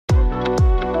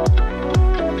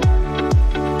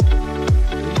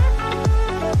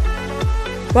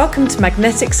Welcome to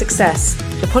Magnetic Success,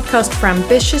 the podcast for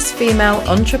ambitious female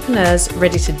entrepreneurs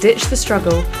ready to ditch the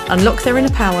struggle, unlock their inner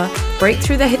power, break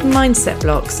through their hidden mindset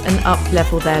blocks, and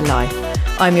up-level their life.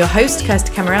 I'm your host,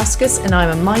 Kirsty Kamarauskas, and I'm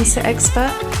a mindset expert,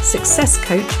 success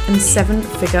coach, and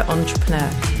seven-figure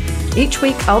entrepreneur. Each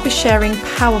week, I'll be sharing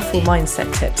powerful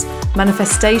mindset tips,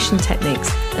 manifestation techniques,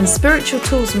 and spiritual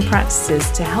tools and practices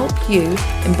to help you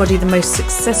embody the most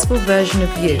successful version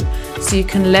of you so you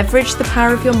can leverage the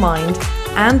power of your mind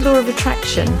and law of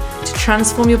attraction to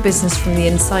transform your business from the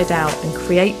inside out and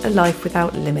create a life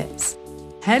without limits.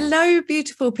 Hello,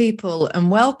 beautiful people,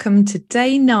 and welcome to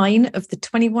day 9 of the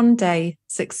 21-day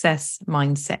Success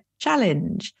Mindset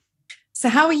Challenge. So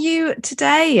how are you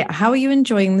today? How are you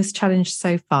enjoying this challenge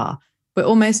so far? We're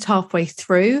almost halfway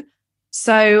through.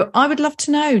 So I would love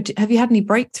to know, have you had any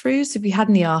breakthroughs? Have you had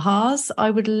any ahas? I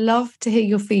would love to hear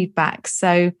your feedback.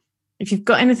 So if you've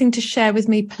got anything to share with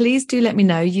me, please do let me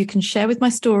know. You can share with my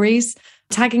stories,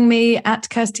 tagging me at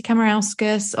Kirsty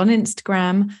Kamarauskas on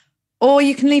Instagram, or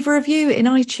you can leave a review in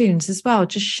iTunes as well,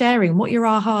 just sharing what your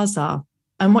ahas are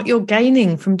and what you're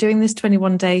gaining from doing this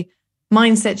 21-day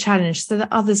mindset challenge so that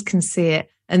others can see it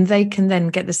and they can then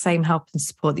get the same help and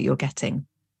support that you're getting.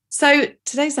 So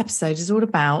today's episode is all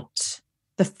about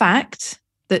the fact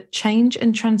that change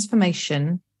and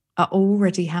transformation are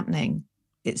already happening.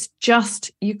 It's just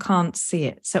you can't see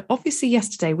it. So obviously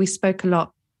yesterday we spoke a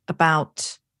lot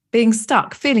about being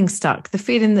stuck, the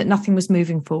feeling that nothing was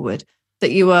moving forward, that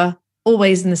you were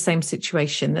always in the same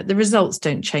situation, that the results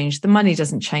don't change, the money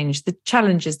doesn't change, the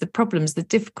challenges, the problems, the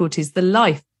difficulties, the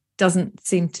life doesn't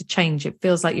seem to change. It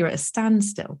feels like you're at a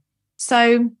standstill.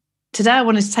 So today I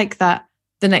wanted to take that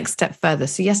the next step further.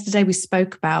 So yesterday we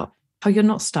spoke about how you're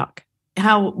not stuck,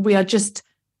 how we are just,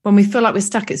 when we feel like we're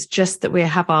stuck, it's just that we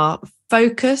have our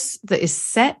focus that is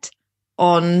set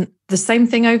on the same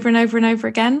thing over and over and over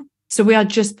again. So we are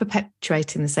just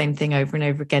perpetuating the same thing over and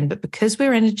over again. But because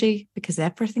we're energy, because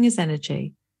everything is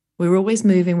energy, we're always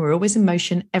moving, we're always in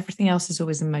motion. Everything else is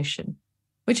always in motion,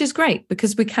 which is great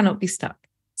because we cannot be stuck.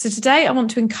 So today I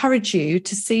want to encourage you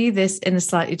to see this in a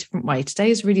slightly different way. Today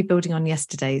is really building on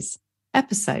yesterday's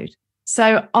episode.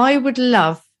 So I would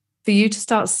love for you to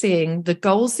start seeing the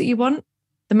goals that you want,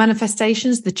 the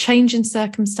manifestations, the change in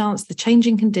circumstance, the change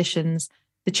in conditions,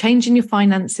 the change in your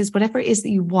finances, whatever it is that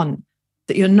you want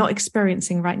that you're not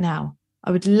experiencing right now.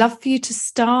 I would love for you to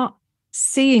start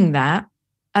seeing that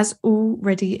as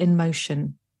already in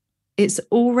motion. It's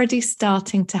already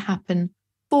starting to happen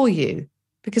for you.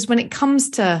 Because when it comes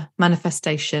to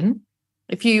manifestation,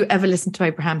 if you ever listen to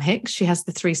Abraham Hicks, she has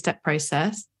the 3-step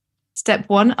process. Step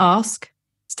 1, ask.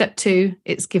 Step 2,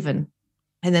 it's given.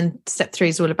 And then step 3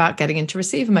 is all about getting into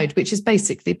receiver mode, which is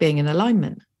basically being in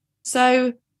alignment.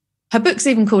 So her book's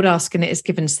even called Ask and It Is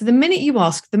Given. So the minute you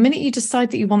ask, the minute you decide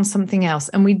that you want something else,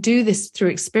 and we do this through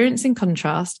experiencing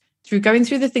contrast, through going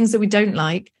through the things that we don't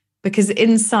like, because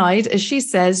inside, as she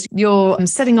says, you're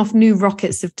setting off new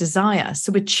rockets of desire.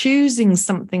 So we're choosing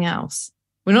something else.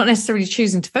 We're not necessarily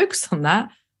choosing to focus on that,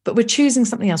 but we're choosing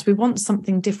something else. We want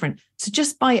something different. So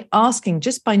just by asking,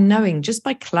 just by knowing, just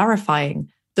by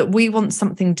clarifying that we want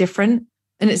something different,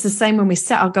 and it's the same when we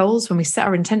set our goals, when we set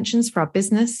our intentions for our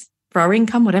business, for our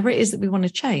income, whatever it is that we want to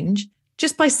change,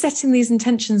 just by setting these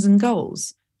intentions and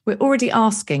goals, we're already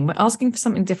asking. We're asking for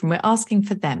something different. We're asking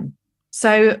for them.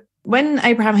 So when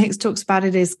Abraham Hicks talks about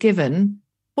it is given,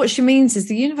 what she means is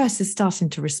the universe is starting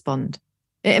to respond.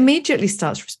 It immediately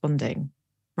starts responding,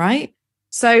 right?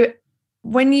 So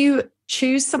when you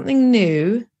choose something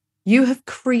new, you have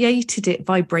created it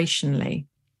vibrationally.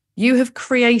 You have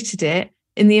created it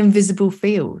in the invisible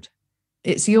field.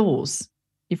 It's yours.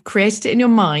 You've created it in your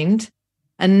mind,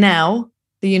 and now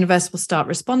the universe will start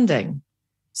responding.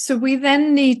 So we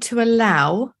then need to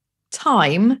allow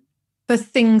time for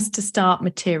things to start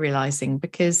materializing,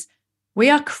 because we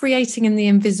are creating in the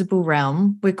invisible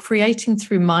realm. We're creating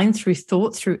through mind, through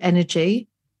thought, through energy,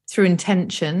 through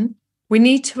intention. We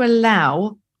need to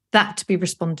allow that to be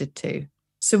responded to.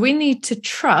 So we need to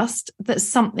trust that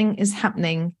something is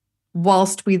happening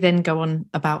whilst we then go on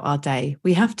about our day.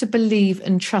 We have to believe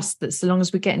and trust that so long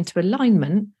as we get into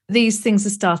alignment, these things are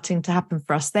starting to happen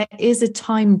for us. There is a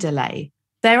time delay.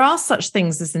 There are such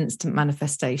things as instant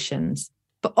manifestations,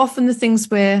 but often the things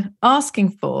we're asking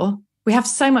for, we have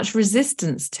so much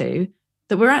resistance to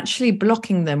that we're actually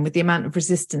blocking them with the amount of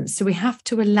resistance. So we have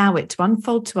to allow it to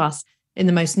unfold to us in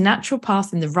the most natural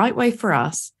path, in the right way for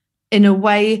us, in a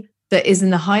way that is in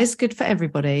the highest good for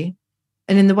everybody,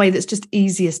 and in the way that's just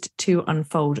easiest to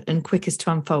unfold and quickest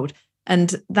to unfold.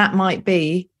 And that might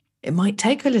be, it might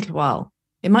take a little while.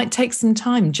 It might take some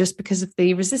time just because of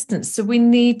the resistance. So we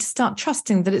need to start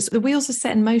trusting that the wheels are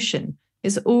set in motion.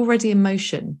 It's already in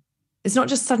motion. It's not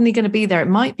just suddenly going to be there. It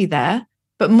might be there,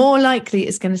 but more likely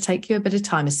it's going to take you a bit of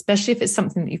time, especially if it's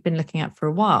something that you've been looking at for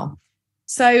a while.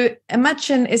 So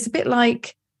imagine it's a bit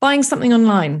like buying something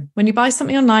online. When you buy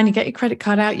something online, you get your credit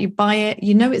card out, you buy it,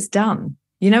 you know it's done.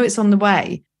 You know it's on the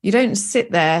way. You don't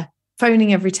sit there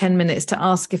phoning every 10 minutes to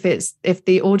ask if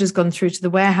the order's gone through to the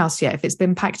warehouse yet, if it's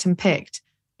been packed and picked,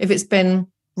 if it's been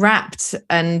wrapped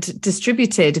and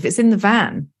distributed, if it's in the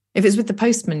van, if it's with the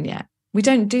postman yet. We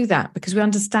don't do that because we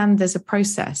understand there's a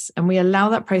process and we allow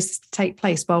that process to take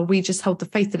place while we just hold the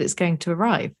faith that it's going to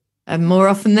arrive. And more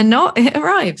often than not, it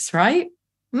arrives, right?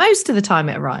 Most of the time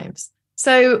it arrives.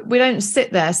 So we don't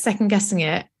sit there second guessing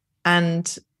it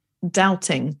and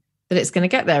doubting that it's going to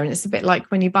get there. And it's a bit like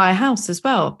when you buy a house as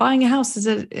well. Buying a house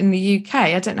in the UK,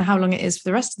 I don't know how long it is for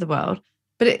the rest of the world,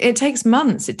 but it takes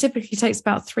months. It typically takes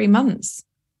about 3 months.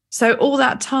 So all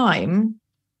that time,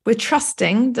 we're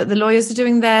trusting that the lawyers are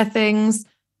doing their things,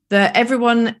 that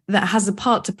everyone that has a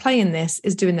part to play in this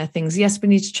is doing their things. Yes, we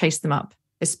need to chase them up,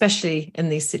 especially in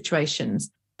these situations.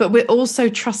 But we're also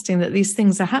trusting that these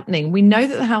things are happening. We know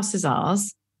that the house is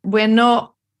ours. We're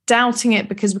not doubting it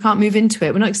because we can't move into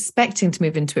it. We're not expecting to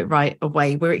move into it right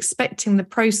away. We're expecting the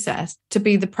process to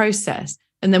be the process.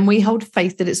 And then we hold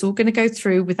faith that it's all going to go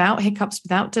through without hiccups,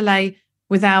 without delay,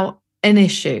 without an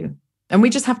issue. And we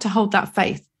just have to hold that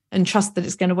faith and trust that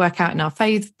it's going to work out in our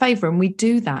favor. And we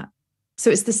do that. So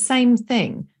it's the same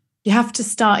thing. You have to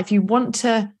start, if you want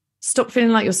to stop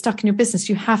feeling like you're stuck in your business,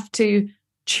 you have to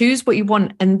choose what you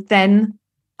want and then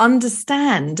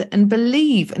understand and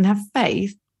believe and have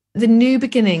faith. The new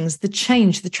beginnings, the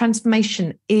change, the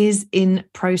transformation is in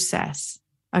process,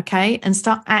 okay? And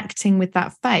start acting with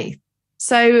that faith.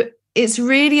 So it's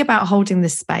really about holding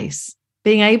this space,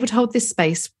 being able to hold this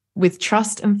space with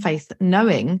trust and faith,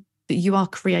 knowing that you are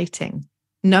creating,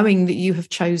 knowing that you have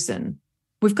chosen.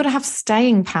 We've got to have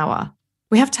staying power.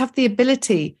 We have to have the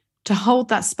ability to hold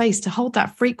that space, to hold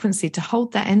that frequency, to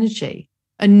hold that energy,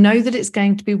 and know that it's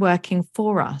going to be working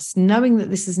for us, knowing that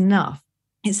this is enough.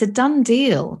 It's a done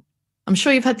deal. I'm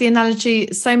sure you've heard the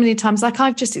analogy so many times, like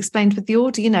I've just explained with the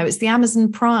order, it's the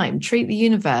Amazon Prime. Treat the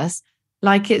universe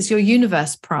like it's your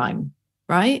universe Prime,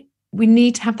 right? We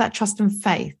need to have that trust and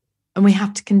faith, and we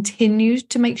have to continue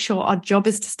to make sure our job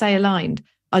is to stay aligned.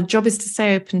 Our job is to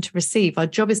stay open to receive. Our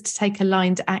job is to take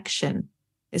aligned action.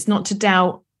 It's not to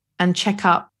doubt and check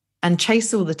up and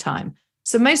chase all the time.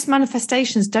 So most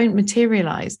manifestations don't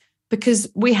materialize because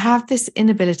we have this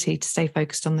inability to stay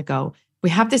focused on the goal. We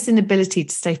have this inability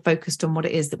to stay focused on what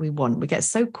it is that we want. We get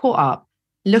so caught up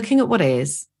looking at what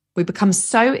is. We become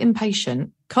so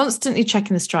impatient, constantly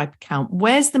checking the Stripe account.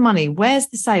 Where's the money? Where's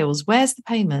the sales? Where's the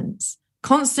payments?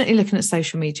 Constantly looking at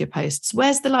social media posts.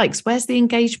 Where's the likes? Where's the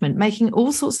engagement? Making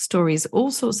all sorts of stories,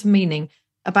 all sorts of meaning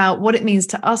about what it means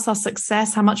to us, our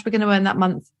success, how much we're going to earn that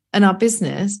month and our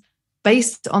business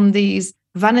based on these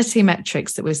vanity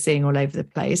metrics that we're seeing all over the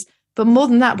place. But more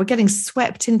than that, we're getting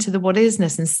swept into the what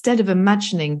isness instead of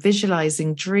imagining,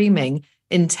 visualizing, dreaming,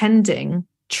 intending,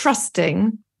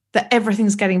 trusting that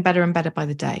everything's getting better and better by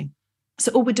the day.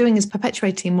 So all we're doing is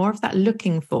perpetuating more of that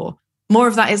looking for, more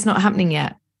of that it's not happening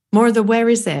yet, more of the where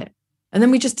is it? And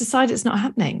then we just decide it's not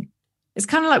happening. It's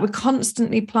kind of like we're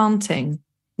constantly planting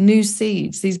new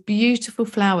seeds, these beautiful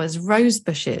flowers, rose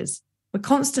bushes. We're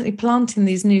constantly planting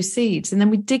these new seeds and then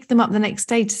we dig them up the next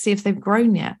day to see if they've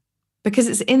grown yet. Because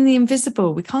it's in the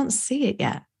invisible. We can't see it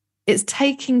yet. It's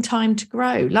taking time to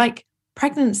grow. Like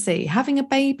pregnancy, having a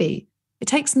baby, it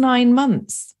takes 9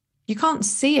 months. You can't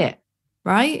see it,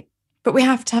 right? But we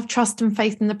have to have trust and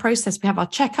faith in the process. We have our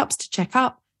checkups to check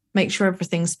up, make sure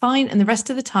everything's fine. And the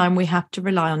rest of the time, we have to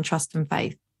rely on trust and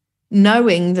faith,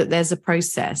 knowing that there's a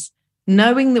process,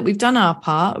 knowing that we've done our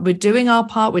part, we're doing our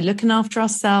part, we're looking after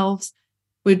ourselves,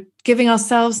 we're giving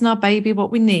ourselves and our baby what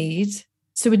we need.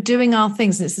 So we're doing our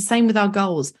things. And it's the same with our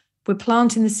goals. We're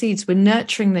planting the seeds. We're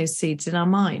nurturing those seeds in our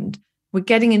mind. We're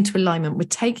getting into alignment. We're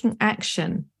taking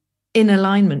action in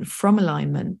alignment, from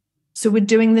alignment. So we're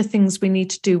doing the things we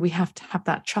need to do. We have to have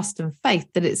that trust and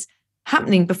faith that it's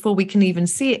happening before we can even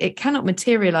see it. It cannot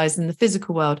materialize in the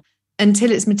physical world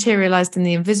until it's materialized in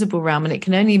the invisible realm. And it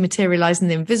can only materialize in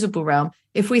the invisible realm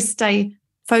if we stay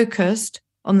focused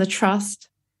on the trust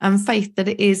and faith that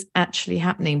it is actually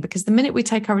happening. Because the minute we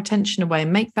take our attention away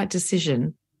and make that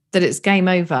decision that it's game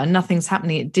over, nothing's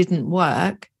happening, it didn't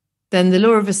work, then the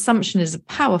law of assumption is a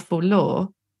powerful law.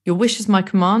 Your wish is my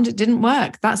command. It didn't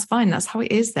work. That's fine. That's how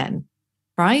it is then,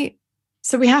 right?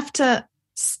 So we have to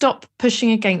stop pushing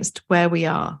against where we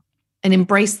are and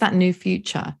embrace that new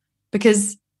future.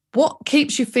 Because what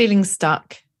keeps you feeling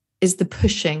stuck is the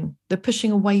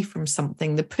pushing away from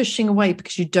something, the pushing away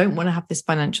because you don't want to have this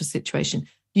financial situation.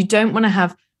 You don't want to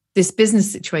have this business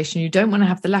situation. You don't want to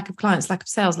have the lack of clients, lack of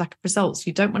sales, lack of results.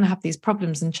 You don't want to have these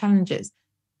problems and challenges.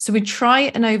 So we try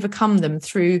and overcome them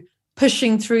through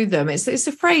pushing through them. It's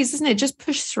a phrase, isn't it? Just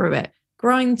push through it,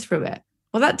 grind through it.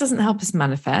 Well, that doesn't help us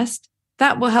manifest.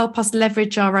 That will help us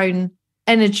leverage our own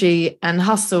energy and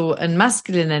hustle and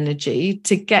masculine energy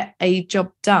to get a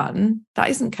job done. That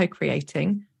isn't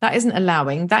co-creating. That isn't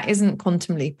allowing. That isn't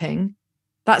quantum leaping.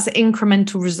 That's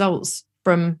incremental results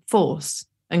from force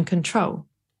and control.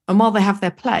 And while they have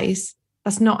their place,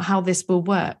 that's not how this will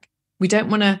work. We don't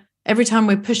want to, every time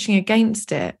we're pushing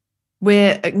against it,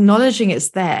 we're acknowledging it's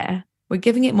there. We're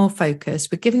giving it more focus.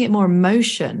 We're giving it more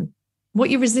emotion. What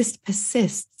you resist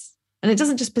persists. And it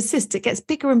doesn't just persist, it gets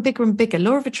bigger and bigger and bigger.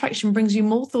 Law of attraction brings you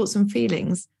more thoughts and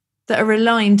feelings that are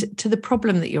aligned to the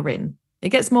problem that you're in. It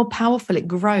gets more powerful, it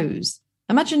grows.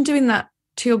 Imagine doing that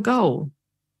to your goal,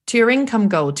 to your income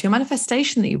goal, to your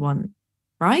manifestation that you want,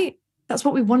 right? That's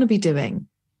what we want to be doing.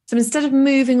 So instead of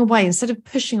moving away, instead of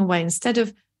pushing away, instead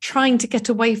of trying to get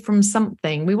away from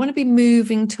something, we want to be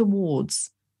moving towards.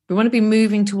 We want to be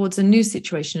moving towards a new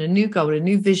situation, a new goal, a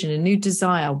new vision, a new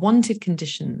desire, wanted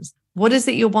conditions. What is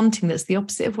it you're wanting that's the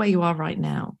opposite of where you are right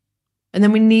now? And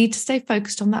then we need to stay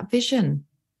focused on that vision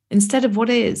instead of what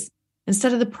is,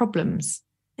 instead of the problems,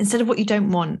 instead of what you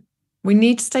don't want. We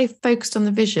need to stay focused on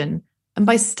the vision. And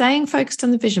by staying focused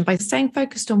on the vision, by staying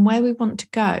focused on where we want to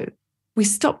go, we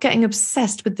stop getting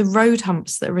obsessed with the road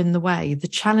humps that are in the way, the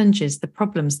challenges, the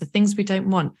problems, the things we don't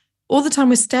want. All the time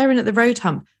we're staring at the road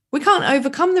hump. We can't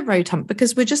overcome the road hump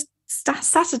because we're just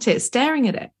sat at it, staring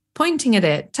at it, pointing at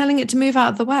it, telling it to move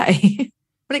out of the way.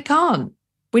 But it can't.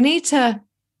 We need to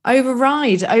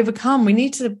overcome. We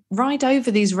need to ride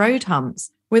over these road humps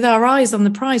with our eyes on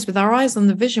the prize, with our eyes on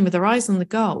the vision, with our eyes on the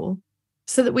goal,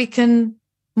 so that we can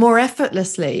more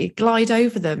effortlessly glide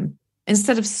over them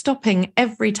instead of stopping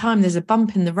every time there's a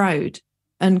bump in the road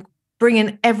and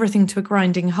bringing everything to a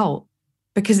grinding halt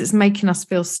because it's making us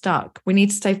feel stuck. We need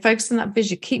to stay focused on that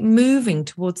vision, keep moving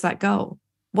towards that goal.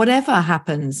 Whatever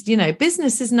happens,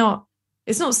 business is not,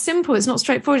 it's not simple. It's not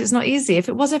straightforward. It's not easy. If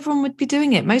it was, everyone would be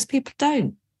doing it. Most people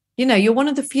don't. You're one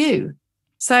of the few.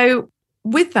 So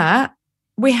with that,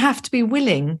 we have to be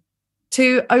willing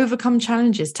to overcome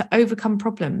challenges, to overcome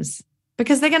problems,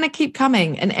 because they're going to keep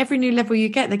coming. And every new level you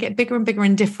get, they get bigger and bigger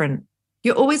and different.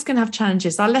 You're always going to have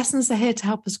challenges. Our lessons are here to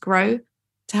help us grow,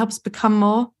 to help us become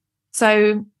more.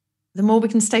 So the more we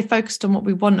can stay focused on what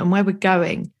we want and where we're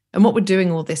going and what we're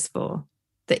doing all this for,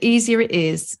 the easier it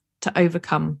is to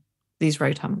overcome these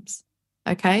road humps.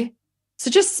 Okay?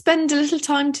 So just spend a little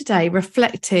time today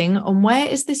reflecting on where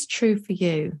is this true for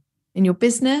you in your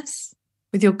business,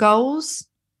 with your goals.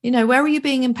 Where are you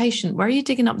being impatient? Where are you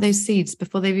digging up those seeds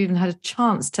before they've even had a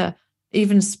chance to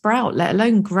even sprout, let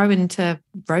alone grow into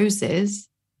roses?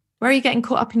 Where are you getting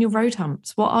caught up in your road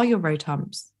humps? What are your road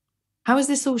humps? How is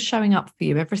this all showing up for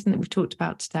you? Everything that we've talked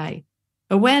about today.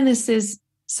 Awareness is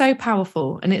so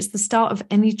powerful, and it's the start of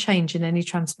any change in any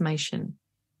transformation.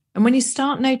 And when you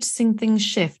start noticing things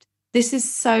shift, this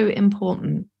is so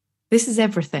important. This is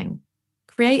everything.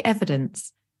 Create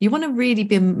evidence. You want to really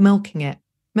be milking it.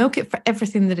 Milk it for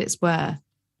everything that it's worth,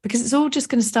 because it's all just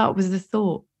going to start with a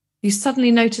thought. You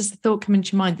suddenly notice a thought come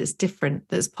into your mind that's different,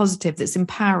 that's positive, that's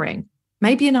empowering.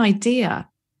 Maybe an idea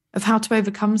of how to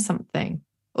overcome something,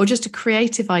 or just a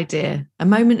creative idea, a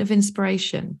moment of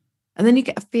inspiration. And then you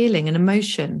get a feeling, an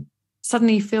emotion.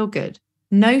 Suddenly you feel good.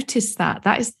 Notice that.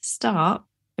 That is the start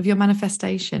of your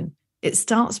manifestation. It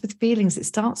starts with feelings. It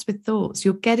starts with thoughts.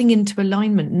 You're getting into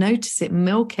alignment. Notice it,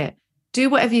 milk it. Do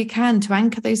whatever you can to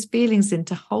anchor those feelings in,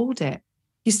 to hold it.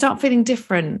 You start feeling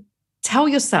different. Tell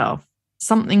yourself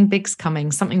something big's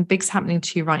coming. Something big's happening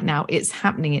to you right now. It's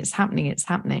happening. It's happening. It's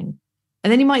happening.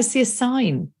 And then you might see a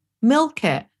sign. Milk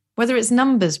it. Whether it's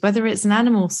numbers, whether it's an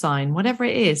animal sign, whatever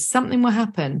it is, something will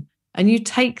happen. And you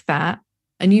take that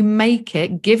and you make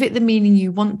it, give it the meaning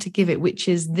you want to give it, which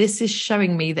is, this is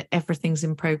showing me that everything's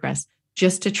in progress.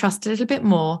 Just to trust a little bit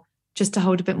more, just to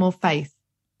hold a bit more faith.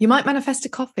 You might manifest a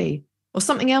coffee or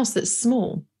something else that's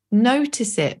small.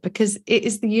 Notice it, because it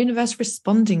is the universe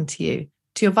responding to you,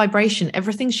 to your vibration.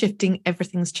 Everything's shifting,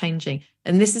 everything's changing.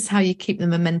 And this is how you keep the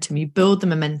momentum. You build the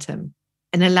momentum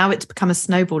and allow it to become a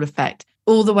snowball effect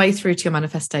all the way through to your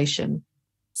manifestation.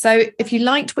 So if you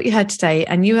liked what you heard today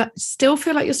and you still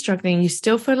feel like you're struggling, you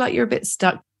still feel like you're a bit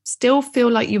stuck, still feel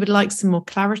like you would like some more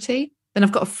clarity, then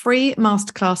I've got a free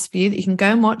masterclass for you that you can go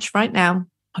and watch right now.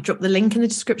 I'll drop the link in the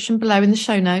description below in the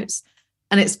show notes.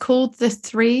 And it's called The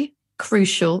 3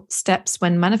 Crucial Steps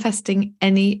When Manifesting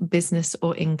Any Business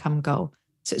or Income Goal.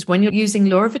 So it's when you're using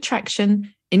law of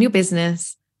attraction in your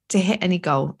business to hit any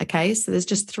goal. Okay. So there's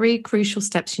just 3 crucial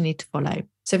steps you need to follow.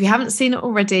 So if you haven't seen it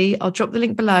already, I'll drop the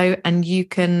link below and you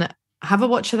can have a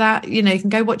watch of that. You can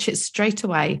go watch it straight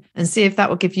away and see if that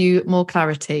will give you more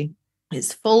clarity.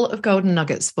 It's full of golden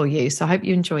nuggets for you. So I hope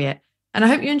you enjoy it. And I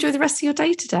hope you enjoy the rest of your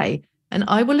day today. And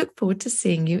I will look forward to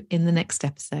seeing you in the next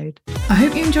episode. I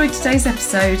hope you enjoyed today's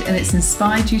episode and it's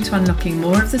inspired you to unlocking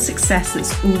more of the success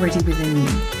that's already within you.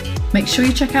 Make sure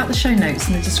you check out the show notes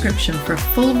in the description for a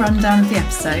full rundown of the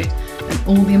episode and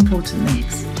all the important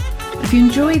links. If you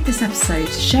enjoyed this episode,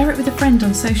 share it with a friend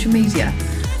on social media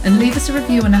and leave us a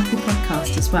review on Apple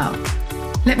Podcast as well.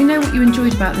 Let me know what you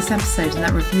enjoyed about this episode and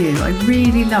that review. I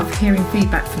really love hearing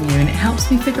feedback from you and it helps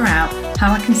me figure out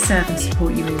how I can serve and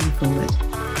support you moving forward.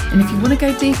 And if you want to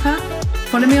go deeper,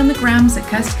 follow me on the grams at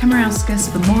Kirsty Kamarauskas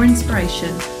for more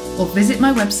inspiration or visit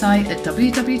my website at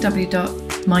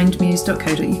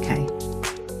www.mindmuse.co.uk.